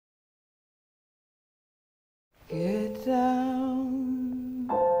Get down,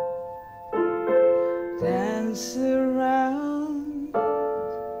 dance around.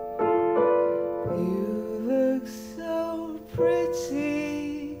 You look so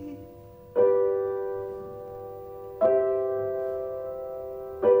pretty.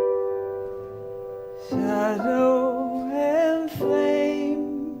 Shadow and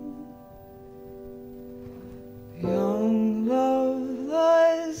flame, young love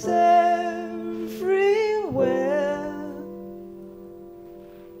lies everywhere.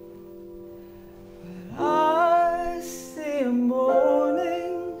 But I see a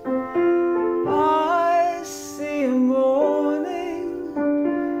morning, I see a morning,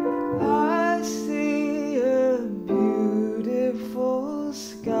 I see a beautiful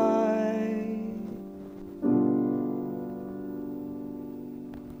sky.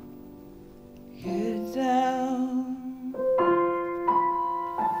 Get down,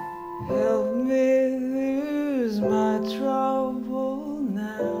 help me lose my trouble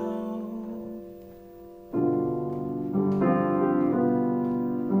now.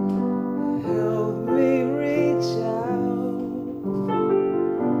 Help me reach out,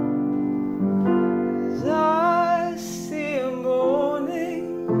 'cause I see a morning,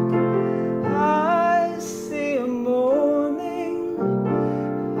 I see a morning,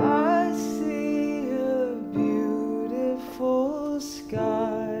 I see a beautiful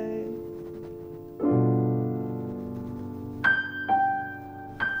sky.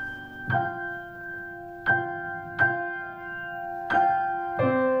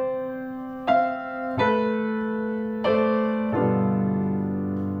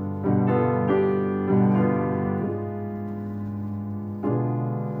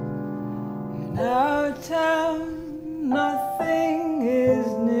 In our town, nothing is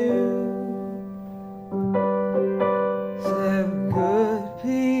new, except good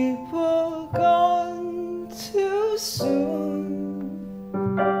people gone too soon.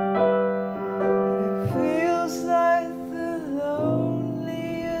 And it feels like the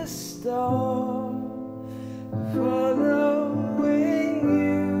loneliest star following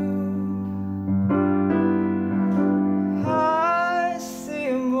you. I see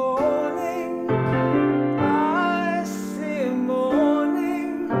a morning, I see a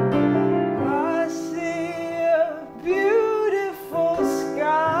morning, I see a beautiful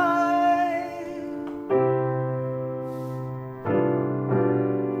sky.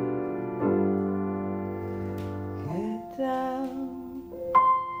 Get down,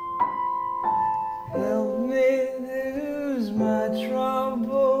 help me lose my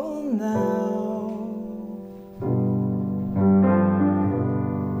trouble now.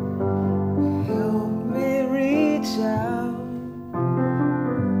 Help me reach out,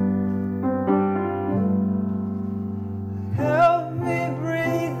 help me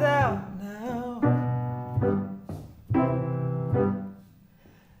breathe out now.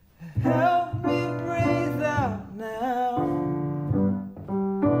 Help me breathe out now.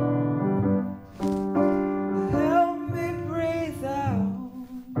 Help me breathe out.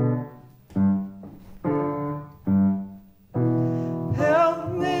 Help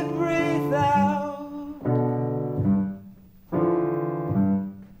me breathe out.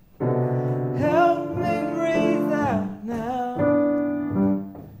 Help me breathe out now.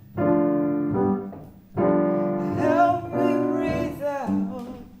 Help me breathe out.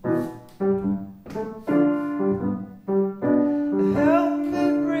 Help me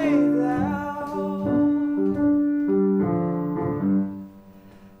breathe out.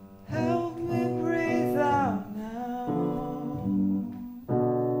 Help me breathe out now.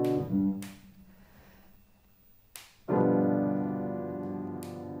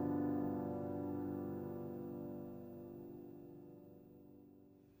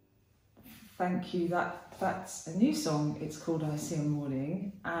 Thank you. That's a new song. It's called I See a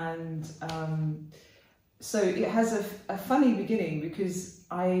Morning, and so it has a funny beginning because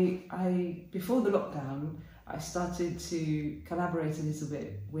I before the lockdown I started to collaborate a little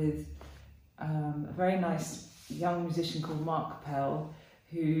bit with a very nice young musician called Mark Capel,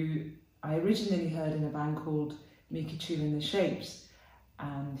 who I originally heard in a band called Mikachu and the Shapes,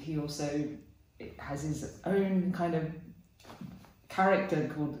 and he also has his own kind of character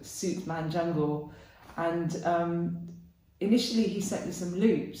called Suit Man Jungle, and initially he sent me some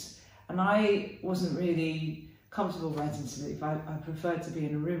loops, and I wasn't really comfortable writing to loop. I preferred to be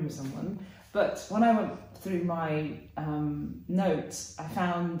in a room with someone, but when I went through my notes, I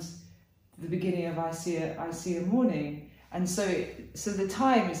found the beginning of I See a Morning, and so the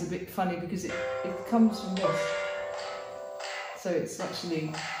time is a bit funny because it comes from this. So it's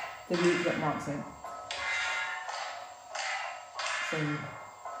actually the loop that Mark sent. So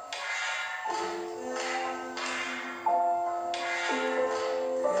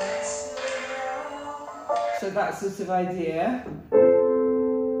that sort of idea.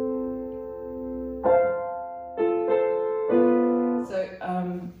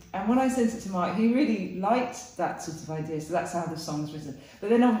 And when I sent it to Mark, he really liked that sort of idea, so that's how the song's written. But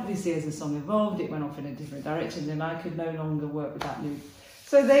then obviously as the song evolved, it went off in a different direction, and I could no longer work with that loop.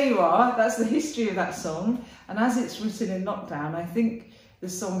 So there you are, that's the history of that song. And as it's written in lockdown, I think the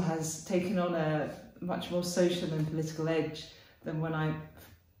song has taken on a much more social and political edge than when I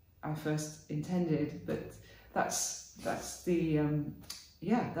first intended. But that's the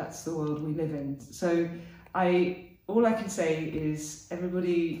that's the world we live in. So all I can say is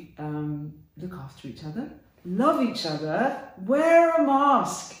everybody look after each other, love each other, wear a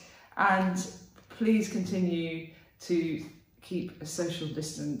mask, and please continue to keep a social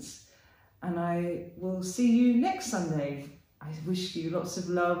distance. And I will see you next Sunday. I wish you lots of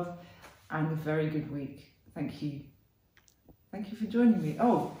love and a very good week. Thank you. Thank you for joining me.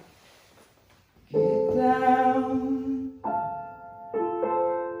 Oh, get down.